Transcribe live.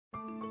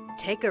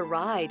Take a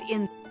ride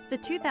in the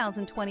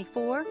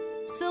 2024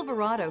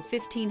 Silverado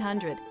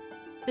 1500.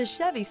 The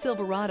Chevy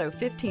Silverado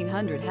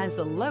 1500 has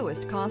the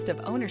lowest cost of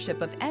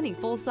ownership of any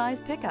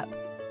full-size pickup.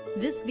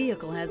 This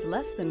vehicle has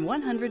less than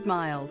 100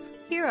 miles.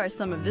 Here are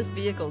some of this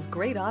vehicle's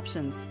great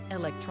options: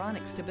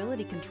 electronic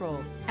stability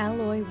control,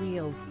 alloy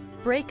wheels,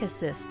 brake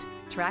assist,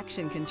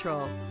 traction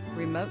control,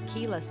 remote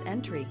keyless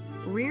entry,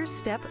 rear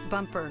step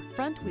bumper,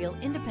 front wheel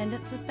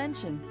independent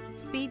suspension,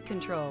 speed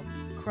control,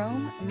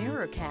 chrome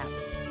mirror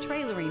caps,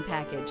 trailering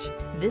package.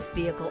 This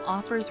vehicle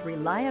offers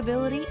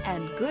reliability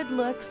and good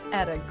looks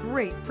at a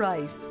great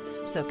price.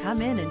 So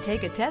come in and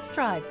take a test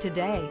drive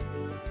today.